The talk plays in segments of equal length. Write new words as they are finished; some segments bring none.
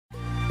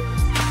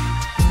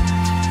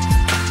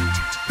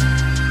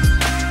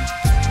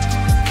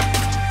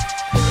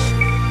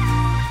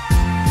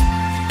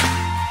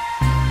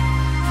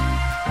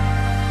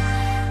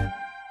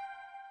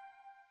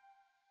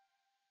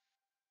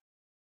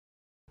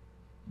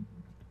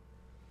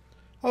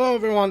Hello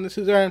everyone, this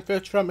is Aaron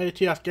Fitch from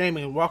ATS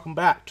Gaming and welcome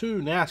back to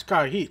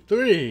NASCAR Heat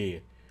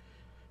 3.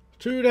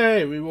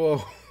 Today we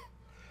will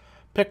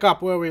pick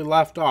up where we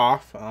left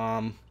off.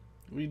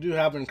 We do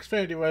have an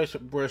Xfinity race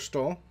at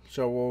Bristol,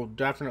 so we'll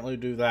definitely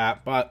do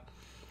that, but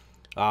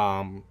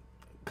kind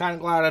of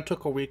glad I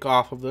took a week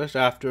off of this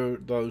after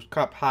those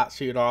Cup hot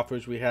seat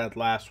offers we had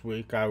last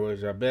week. I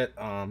was a bit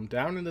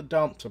down in the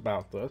dumps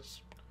about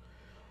this,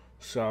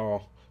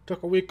 so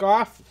took a week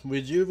off,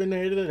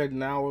 rejuvenated, and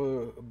now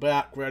we're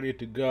back ready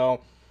to go.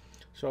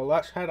 So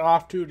let's head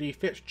off to the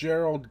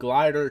Fitzgerald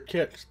Glider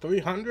Kits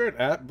 300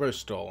 at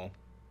Bristol.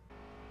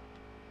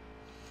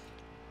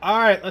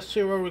 Alright, let's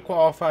see where we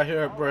qualify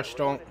here at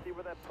Bristol.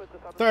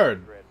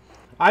 Third.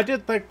 I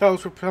did think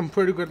those were some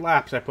pretty good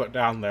laps I put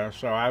down there,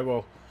 so I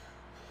will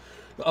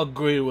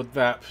agree with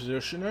that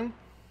positioning.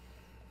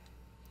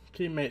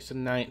 Teammates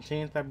in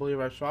 19th, I believe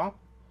I saw.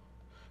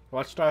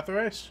 Let's start the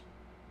race.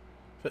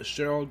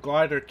 Fitzgerald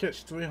Glider Kits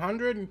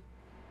 300.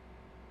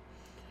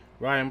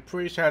 Ryan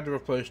Preece had to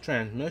replace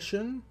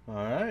transmission.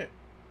 Alright.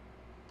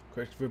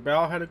 Christopher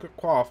Bell had a good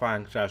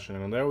qualifying session,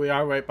 and there we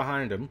are right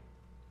behind him.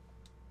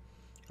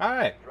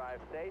 Alright. Drive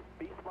safe,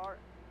 be smart,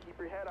 keep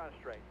your head on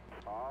straight.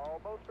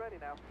 Almost ready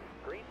now.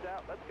 Green's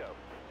out, let's go.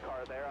 Car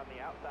there on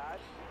the outside.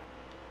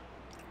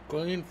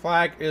 Green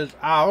flag is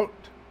out.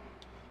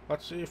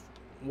 Let's see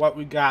what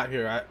we got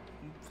here.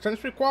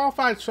 Since we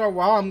qualified so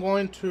well, I'm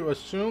going to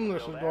assume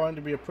this is going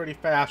to be a pretty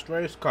fast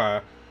race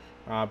car.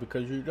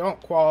 Because you don't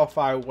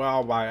qualify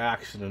well by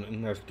accident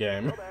in this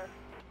game.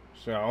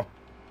 So,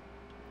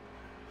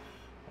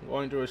 I'm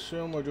going to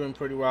assume we're doing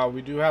pretty well.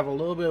 We do have a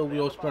little bit of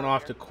wheel spin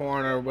off the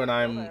corner when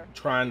I'm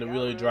trying to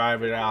really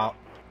drive it out.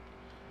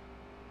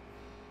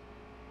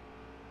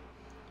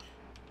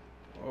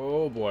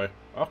 Oh boy.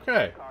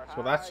 Okay,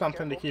 so that's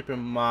something to keep in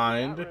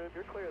mind.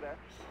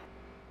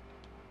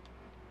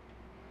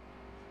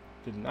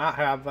 Did not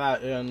have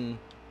that in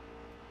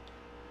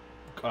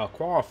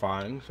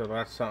qualifying, so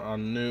that's a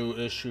new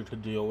issue to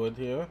deal with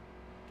here.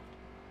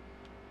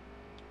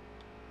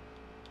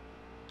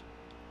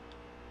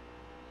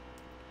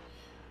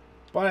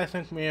 But I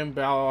think me and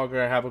Bell are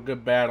going to have a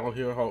good battle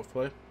here,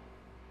 hopefully.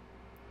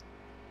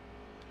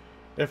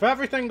 If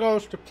everything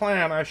goes to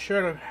plan, I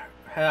should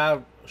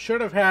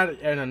have had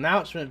an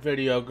announcement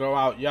video go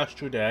out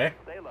yesterday,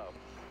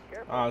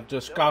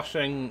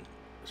 discussing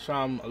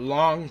some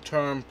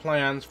long-term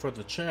plans for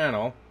the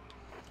channel.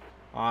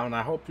 And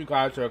I hope you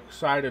guys are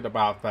excited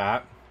about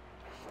that.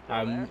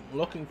 I'm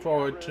looking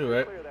forward to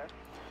it.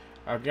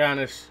 Again,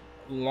 it's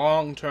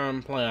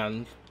long-term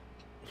plans,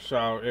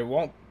 so it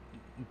won't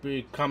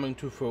be coming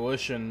to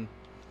fruition.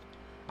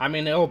 I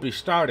mean, it'll be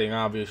starting,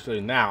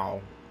 obviously, now,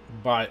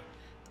 but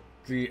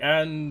the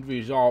end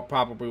result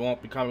probably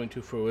won't be coming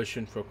to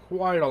fruition for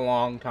quite a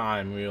long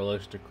time,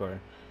 realistically.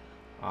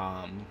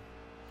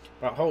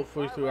 But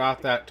hopefully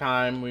throughout that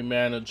time we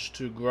manage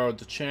to grow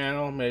the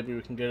channel. Maybe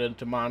we can get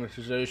into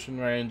monetization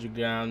range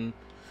again.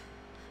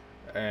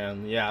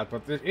 And yeah,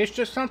 but it's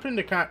just something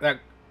to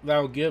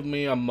that'll give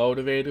me a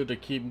motivator to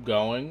keep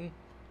going,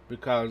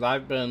 because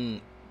I've been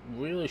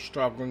really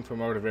struggling for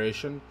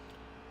motivation.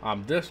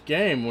 This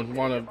game was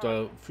one of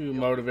the few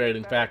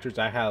motivating factors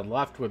I had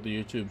left with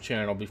the YouTube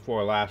channel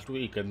before last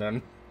week, and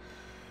then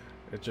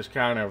it just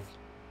kind of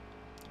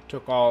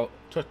took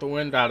the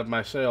wind out of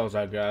my sails,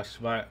 I guess.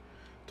 But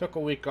took a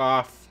week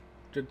off,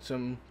 did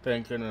some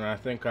thinking, and I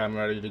think I'm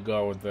ready to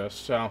go with this.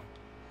 So,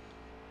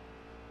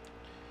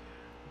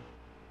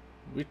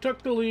 we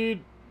took the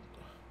lead.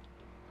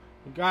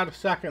 We got a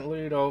second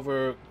lead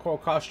over Cole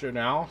Custer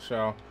now,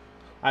 so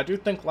I do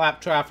think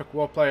lap traffic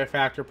will play a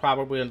factor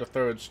probably in the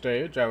third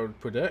stage, I would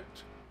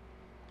predict.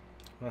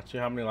 Let's see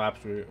how many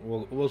laps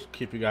we'll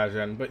keep you guys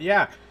in. But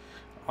yeah,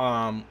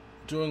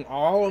 doing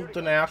all of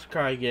the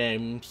NASCAR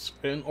games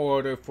in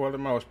order for the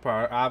most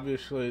part.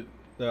 Obviously,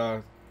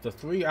 the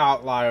three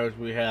outliers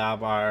we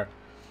have are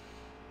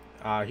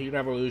Heat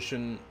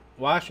Evolution.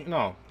 Well, actually,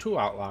 no, two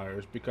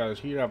outliers, because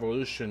Heat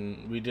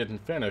Evolution we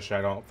didn't finish,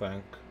 I don't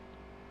think.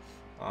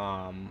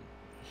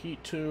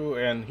 Heat 2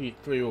 and Heat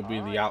 3 will be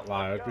the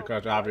outliers,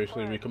 because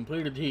obviously we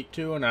completed Heat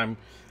 2 and I'm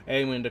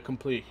aiming to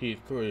complete Heat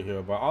 3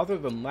 here. But other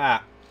than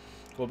that,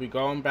 we'll be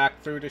going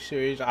back through the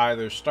series,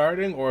 either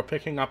starting or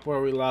picking up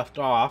where we left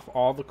off,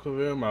 all the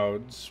career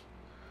modes,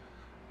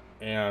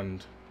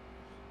 and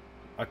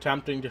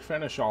attempting to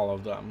finish all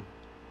of them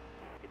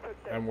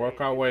and work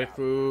our way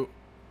through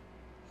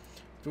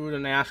the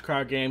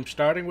NASCAR game,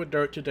 starting with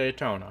Dirt to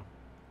Daytona.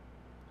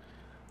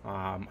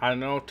 I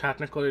know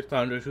technically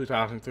Thunder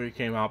 2003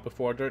 came out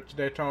before Dirt to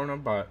Daytona,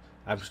 but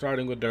I'm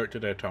starting with Dirt to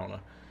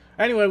Daytona.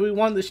 Anyway, we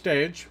won the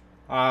stage.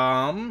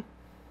 Oh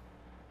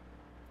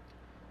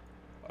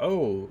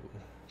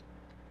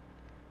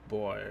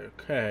boy,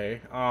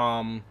 okay.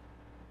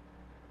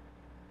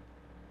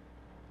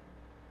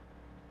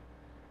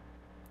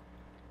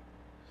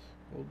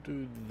 We'll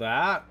do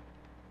that.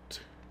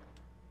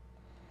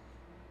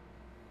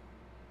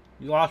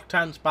 You lost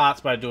 10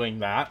 spots by doing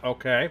that,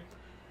 okay.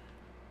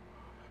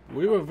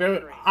 We were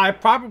very... I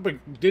probably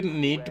didn't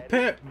need to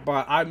pit,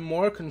 but I'm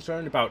more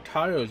concerned about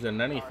tires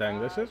than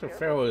anything. This is a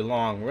fairly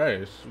long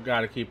race, you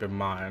gotta keep in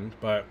mind,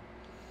 but...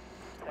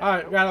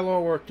 Alright, got a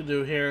little work to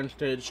do here in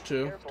stage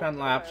 2. 10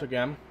 laps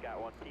again.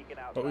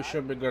 But we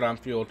should be good on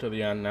fuel to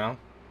the end now.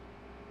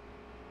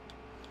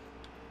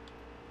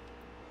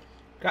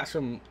 Got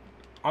some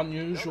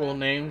unusual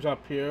names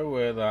up here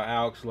with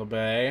Alex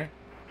LeBay.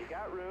 You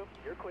got room,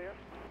 you're clear.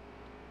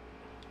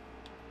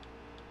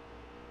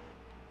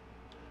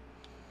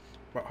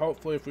 But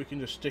hopefully if we can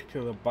just stick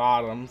to the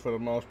bottom for the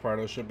most part,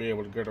 I should be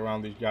able to get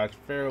around these guys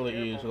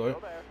fairly easily.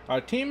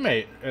 Our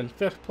teammate in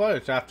 5th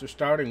place after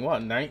starting,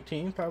 what,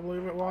 19th I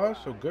believe it was?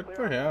 So good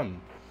for him.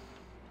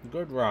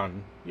 Good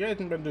run. He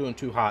hasn't been doing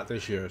too hot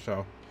this year,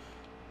 so.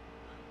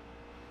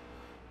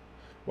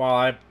 While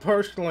I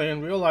personally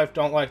in real life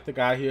don't like the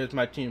guy, he is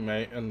my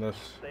teammate in this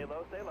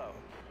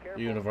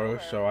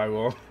universe, so I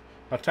will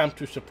attempt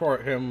to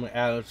support him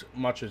as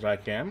much as I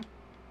can.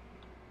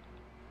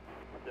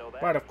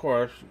 But of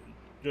course,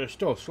 you're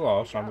still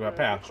slow, so I'm going to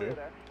pass you.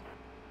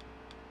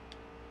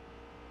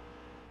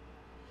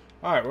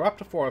 Alright, we're up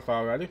to 4th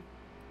already.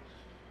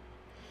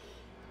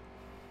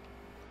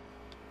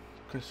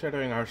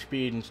 Considering our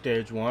speed in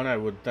stage 1, I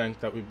would think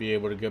that we'd be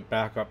able to get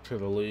back up to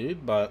the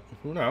lead, but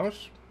who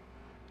knows?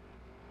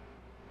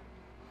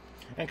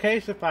 In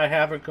case if I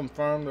haven't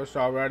confirmed this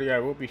already, I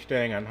will be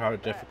staying on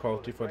hard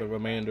difficulty for the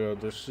remainder of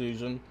this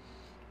season.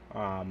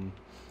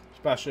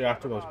 Especially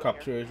after those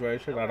Cup Series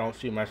races, I don't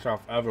see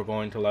myself ever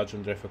going to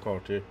Legend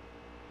difficulty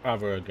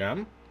ever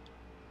again.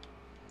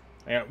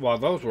 And, well,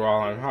 those were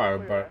all on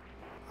hard, but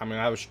I mean,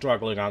 I was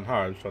struggling on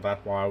hard, so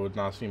that's why I would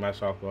not see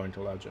myself going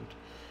to Legend.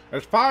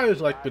 As far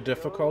as like the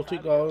difficulty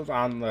goes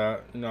on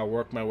the,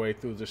 work my way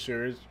through the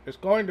series, it's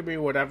going to be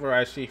whatever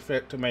I see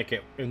fit to make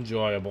it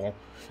enjoyable.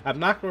 I'm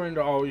not going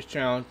to always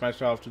challenge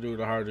myself to do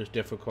the hardest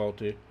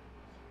difficulty.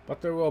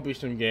 But there will be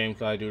some games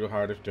that I do the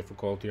hardest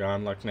difficulty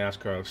on, like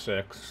NASCAR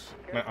 6,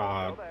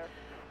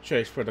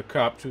 Chase for the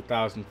Cup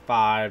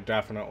 2005,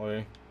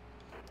 definitely.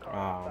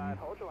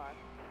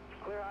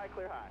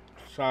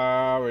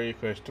 Sorry,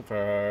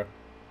 Christopher.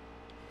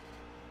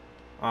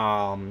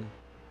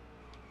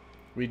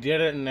 We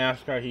did it in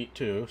NASCAR Heat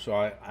 2,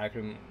 so I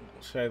can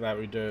say that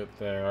we did it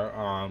there.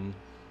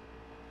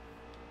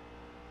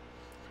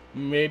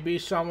 Maybe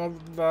some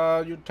of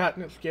the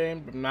Eutechnics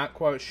games, but I'm not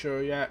quite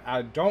sure yet.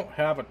 I don't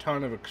have a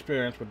ton of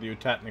experience with the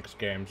Eutechnics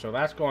game, so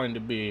that's going to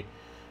be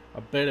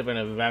a bit of an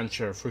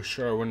adventure for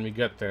sure when we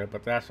get there,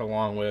 but that's a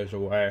long ways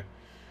away.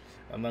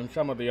 And then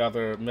some of the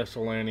other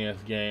miscellaneous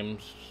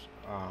games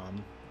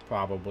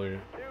probably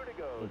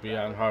will be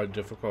on hard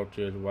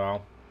difficulty as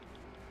well.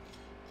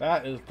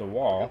 That is the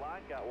wall.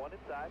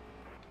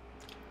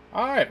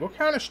 Alright, we're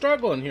kind of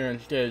struggling here in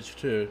stage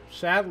 2.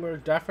 Sadler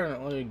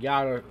definitely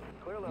got a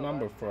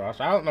number for us.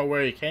 I don't know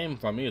where he came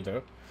from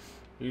either.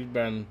 He's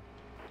been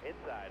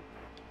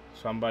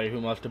somebody who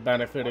must have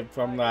benefited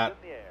from that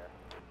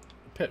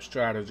pit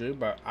strategy,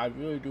 but I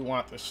really do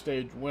want the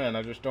stage win.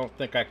 I just don't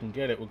think I can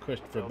get it with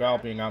Christopher Bell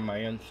being on my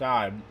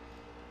inside.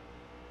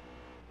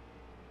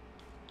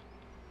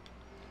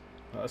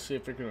 Let's see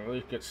if we can at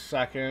least get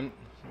second.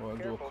 We'll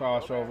do a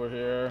crossover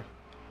here.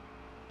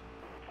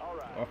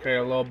 Okay,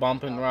 a little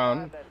bump and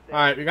run.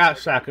 Alright, we got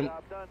second.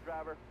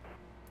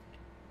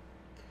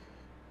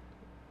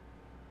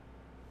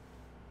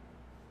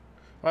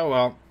 Oh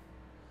well.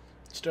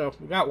 Still,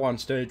 we got one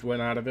stage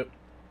win out of it.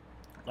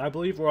 I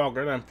believe we're all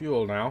good on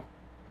fuel now.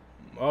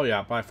 Oh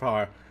yeah, by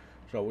far.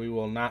 So we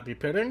will not be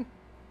pitting.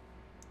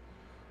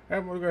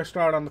 And we're going to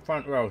start on the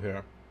front row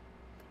here.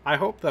 I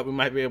hope that we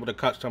might be able to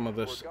cut some of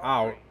this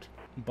out.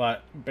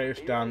 But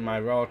based on my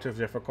relative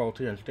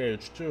difficulty in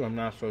stage 2, I'm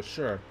not so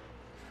sure.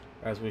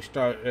 As we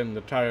start in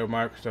the tire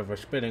marks of a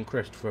spinning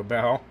Christopher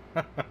Bell.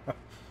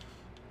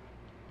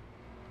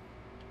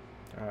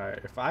 Alright,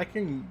 if I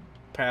can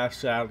pass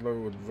Sadler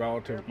with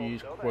relative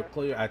ease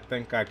quickly, I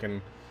think I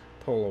can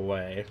pull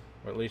away.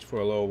 Or at least for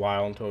a little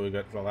while until we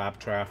get to lap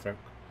traffic.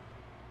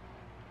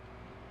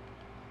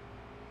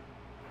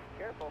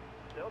 Careful,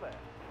 still there.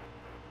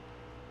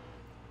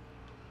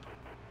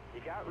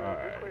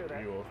 Alright,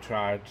 we will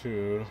try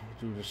to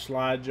do the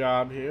slide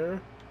job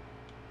here.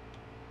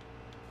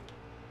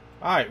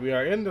 Alright, we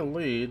are in the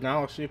lead.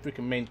 Now let's see if we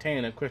can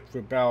maintain it.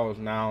 Christopher Bell is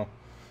now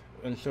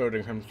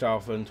inserting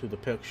himself into the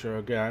picture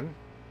again.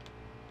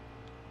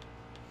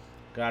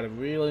 Gotta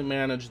really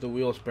manage the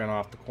wheel spin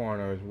off the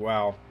corner as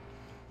well.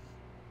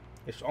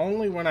 It's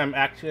only when I'm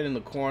exiting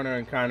the corner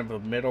in kind of a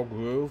middle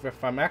groove.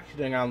 If I'm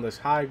exiting on this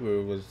high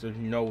groove, there's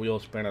no wheel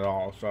spin at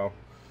all. So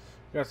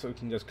I guess we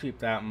can just keep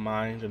that in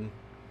mind and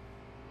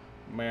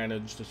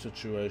manage the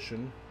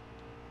situation.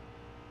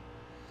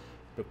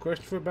 But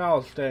Christopher Bell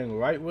is staying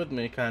right with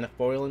me, kind of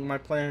foiling my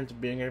plans of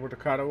being able to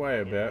cut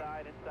away a bit.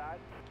 Inside.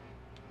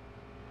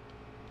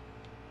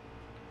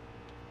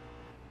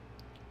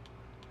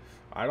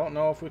 I don't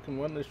know if we can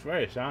win this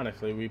race,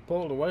 honestly. We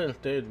pulled away in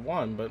stage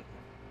 1, but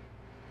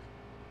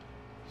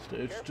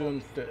stage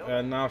 2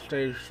 and now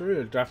stage 3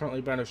 has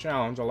definitely been a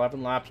challenge.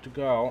 11 laps to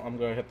go. I'm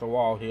going to hit the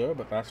wall here,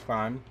 but that's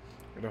fine.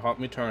 It'll help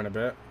me turn a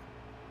bit.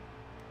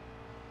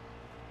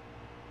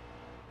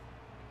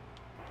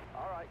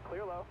 right,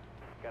 clear low.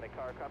 Got a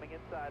car coming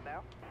inside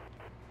now.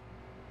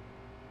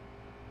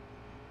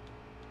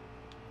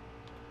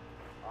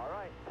 All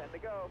right, 10 to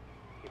go.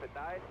 Keep it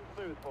nice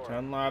and smooth for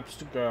 10 laps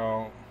to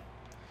go.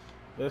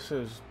 This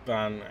has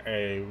been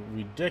a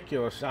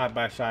ridiculous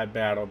side-by-side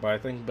battle, but I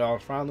think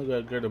Bell's finally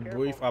going to get a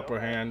brief upper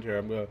hand here.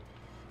 I'm going to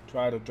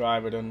try to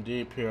drive it in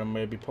deep here and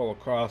maybe pull a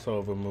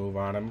crossover move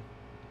on him.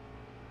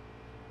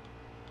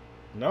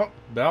 Nope,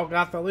 Bell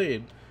got the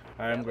lead.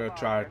 I am going to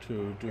try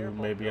to do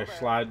maybe a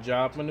slide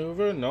job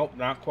maneuver. Nope,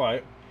 not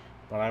quite.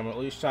 But I'm at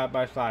least side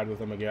by side with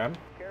him again.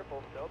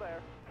 Careful, still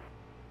there.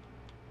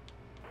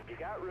 You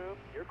got room,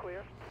 you're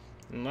clear.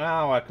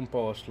 Now I can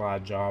pull a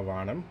slide job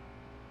on him.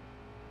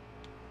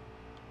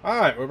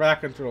 Alright, we're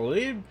back into the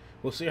lead.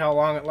 We'll see how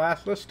long it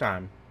lasts this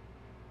time.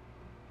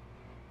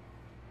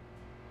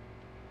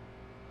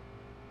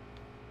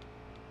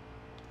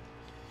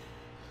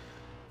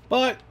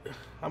 But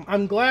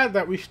I'm glad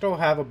that we still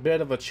have a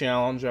bit of a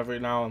challenge every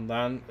now and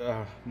then.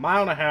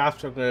 Mile and a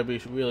half are going to be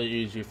really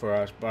easy for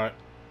us, but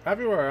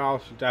everywhere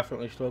else is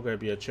definitely still going to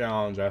be a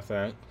challenge, I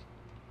think.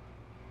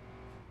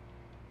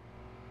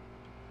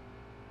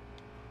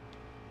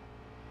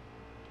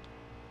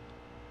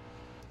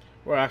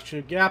 We're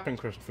actually gapping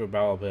Christopher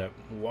Bell a bit.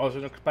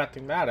 Wasn't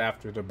expecting that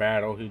after the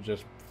battle he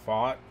just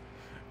fought.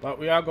 But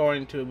we are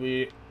going to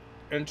be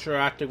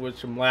interacting with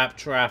some lap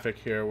traffic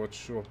here,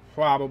 which will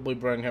probably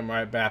bring him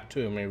right back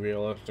to me,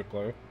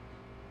 realistically.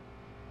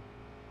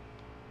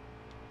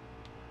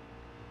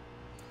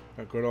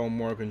 A good old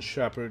Morgan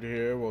Shepherd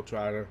here. We'll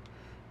try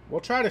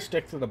to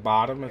stick to the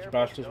bottom as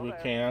best as we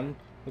can,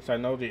 since I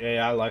know the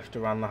AI likes to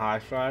run the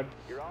high side,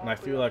 and I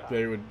feel like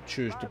they would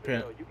choose to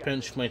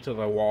pinch me to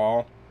the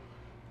wall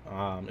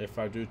if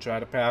I do try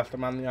to pass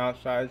them on the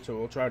outside. So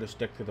we'll try to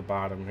stick to the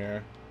bottom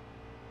here.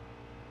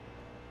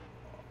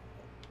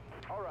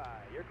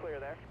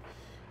 Clear there.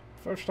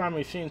 First time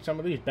we've seen some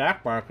of these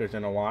back markers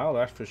in a while,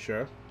 that's for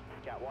sure.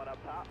 Got one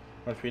up top.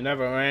 But we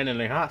never ran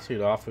any hot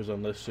seat offers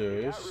on this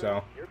series,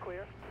 so You're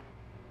clear.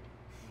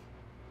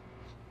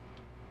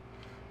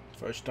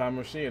 first time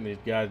we're seeing these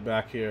guys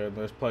back here in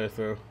this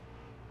playthrough.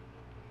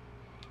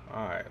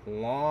 Alright,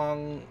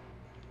 long.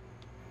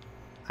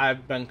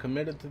 I've been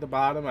committed to the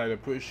bottom. I'd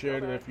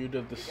appreciate it if you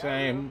did the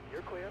same.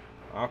 You're clear.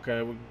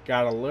 Okay, we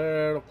got a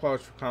little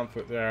close for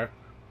comfort there.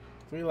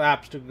 3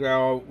 laps to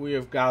go. We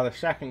have got a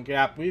second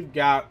gap. We've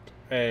got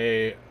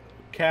a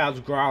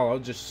Kaz Growler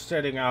just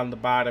sitting on the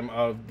bottom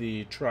of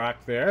the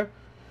track there.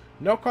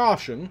 No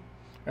caution,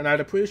 and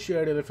I'd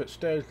appreciate it if it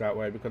stays that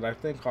way, because I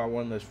think I'll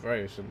win this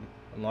race,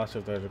 unless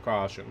if there's a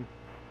caution.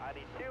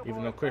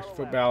 Even though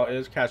Christopher Bell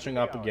is catching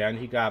up again,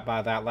 he got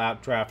by that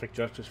lap traffic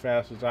just as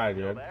fast as I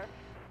did.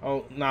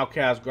 Oh, now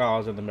Kaz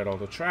Growler's in the middle of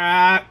the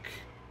track.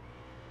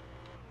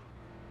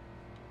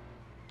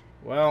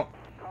 Well,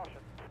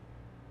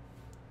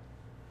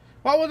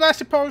 what was I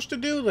supposed to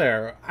do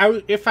there?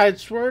 If I'd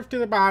swerved to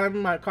the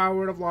bottom, my car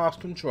would have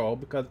lost control,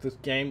 because this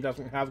game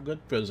doesn't have good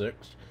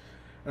physics.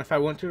 And if I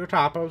went to the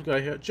top, I was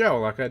going to hit Joe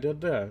like I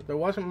did there. There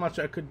wasn't much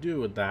I could do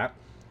with that.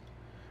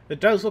 It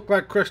does look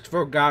like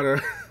Christopher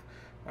got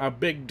a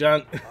big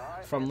dent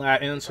from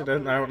that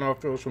incident. I don't know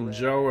if it was from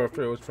Joe or if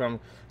it was from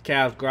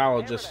Kaz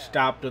Growler just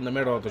stopped in the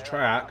middle of the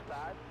track.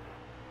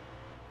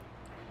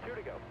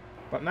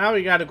 But now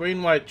we got a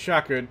green-white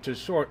checkered to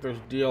sort this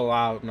deal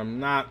out, and I'm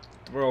not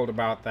thrilled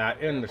about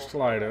that in the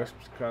slightest,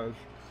 because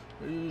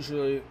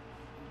usually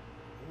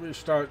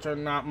restarts are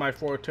not my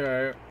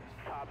forte.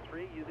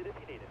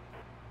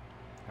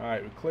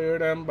 Alright, we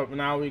cleared him, but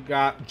now we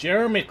got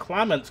Jeremy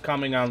Clements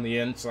coming on the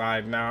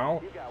inside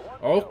now.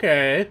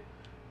 Okay.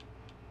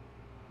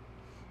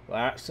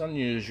 That's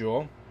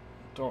unusual.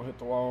 Don't hit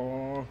the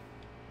wall.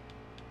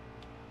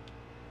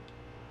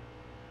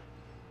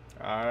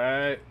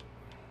 Alright.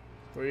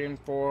 3 and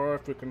 4.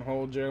 If we can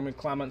hold Jeremy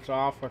Clements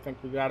off, I think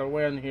we got a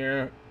win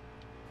here.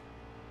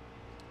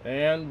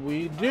 And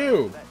we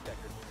do.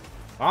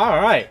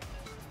 Alright.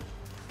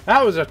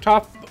 That was a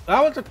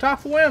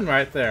tough win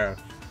right there.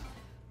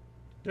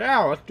 Yeah,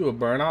 let's do a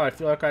burnout. I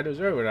feel like I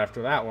deserve it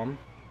after that one.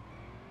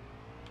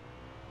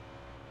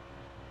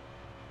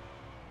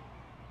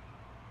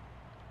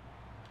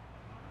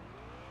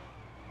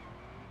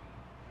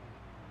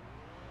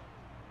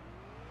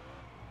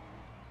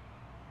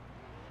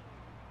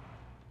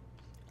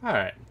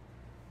 Alright.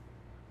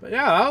 But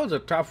yeah, that was a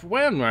tough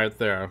win right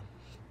there.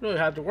 Really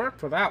had to work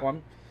for that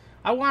one.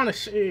 I want to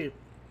see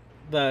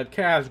the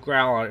Kaz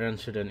Growler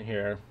incident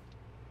here.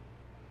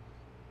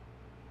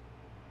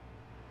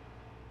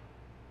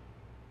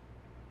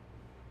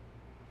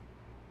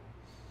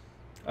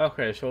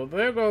 Okay, so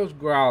there goes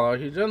Growler.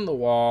 He's in the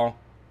wall.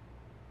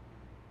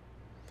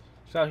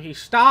 So he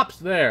stops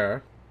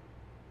there.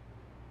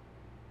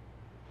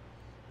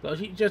 So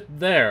he's just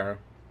there.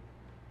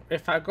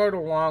 If I go to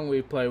long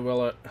replay,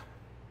 will it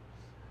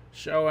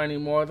show any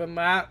more than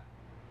that?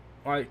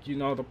 Like, you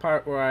know, the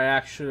part where I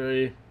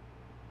actually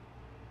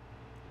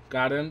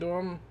got into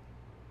him?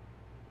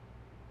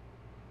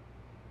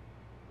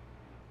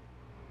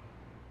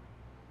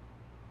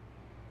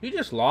 He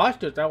just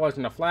lost it. That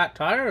wasn't a flat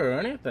tire or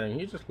anything.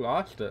 He just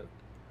lost it.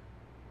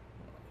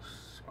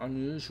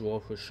 unusual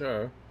for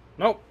sure.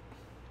 Nope.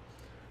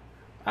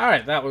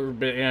 Alright, that was a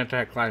bit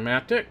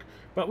anticlimactic.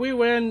 But we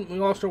win. We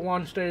also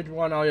won stage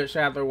 1. Elliott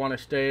Sadler won a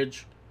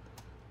stage.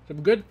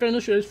 Some good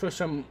finishes for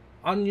some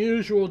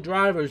unusual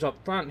drivers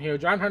up front here.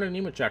 John Hunter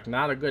Nemechek,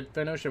 not a good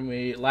finish, and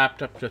we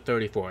lapped up to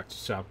 34th.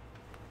 So,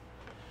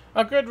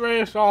 a good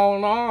race all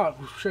in all.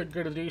 We should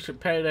get a decent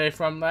payday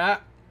from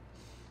that.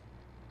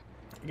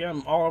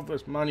 Again, all of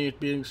this money is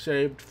being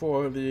saved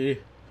for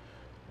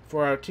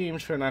our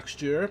teams for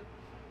next year.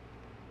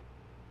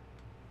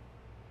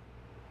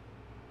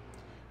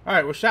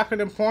 Alright, we're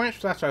second in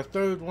points. That's our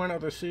 3rd win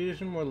of the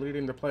season. We're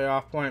leading the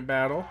playoff point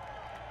battle.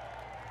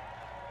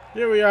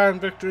 Here we are in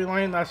victory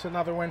lane. That's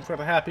another win for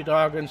the Happy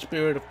Dog in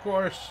Spirit, of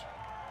course.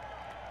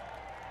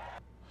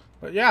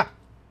 But yeah,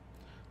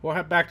 we'll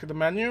head back to the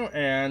menu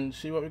and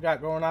see what we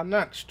got going on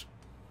next.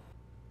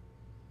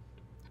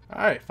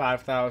 Alright,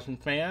 5,000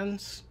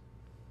 fans.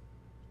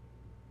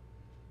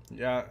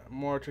 Yeah,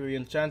 more to the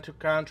incentive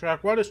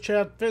contract. What does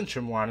Chad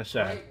Fincham want to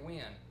say? Great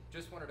win.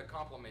 Just wanted to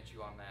compliment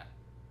you on that.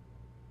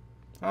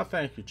 Oh,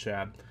 thank you,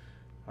 Chad.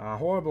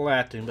 Horrible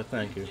acting, but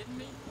thank you. Kidding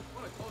me?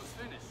 What a close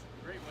finish.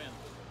 Great win.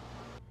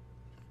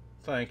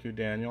 Thank you,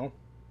 Daniel.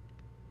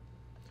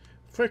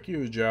 Frick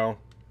you, Joe.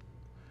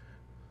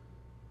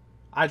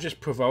 I just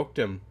provoked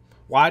him.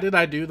 Why did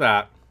I do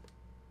that?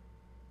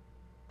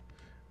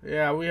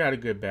 Yeah, we had a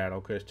good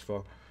battle,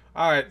 Christopher.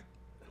 Alright,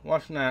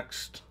 what's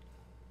next?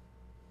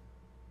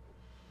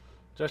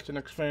 Just an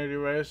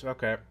Xfinity race?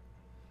 Okay.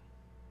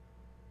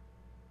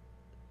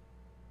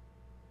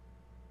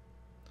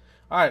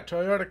 Alright,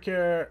 Toyota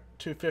Care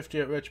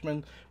 250 at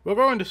Richmond. We're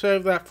going to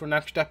save that for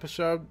next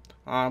episode.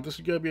 This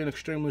is going to be an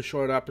extremely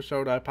short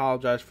episode. I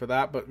apologize for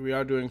that, but we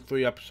are doing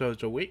 3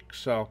 episodes a week,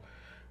 so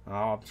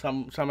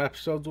some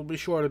episodes will be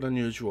shorter than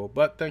usual.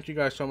 But thank you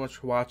guys so much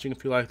for watching.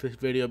 If you like this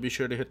video, be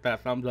sure to hit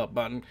that thumbs up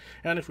button.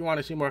 And if you want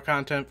to see more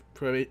content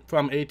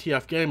from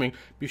ATF Gaming,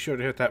 be sure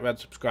to hit that red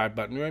subscribe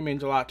button. It really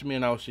means a lot to me,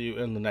 and I will see you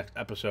in the next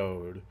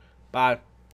episode. Bye.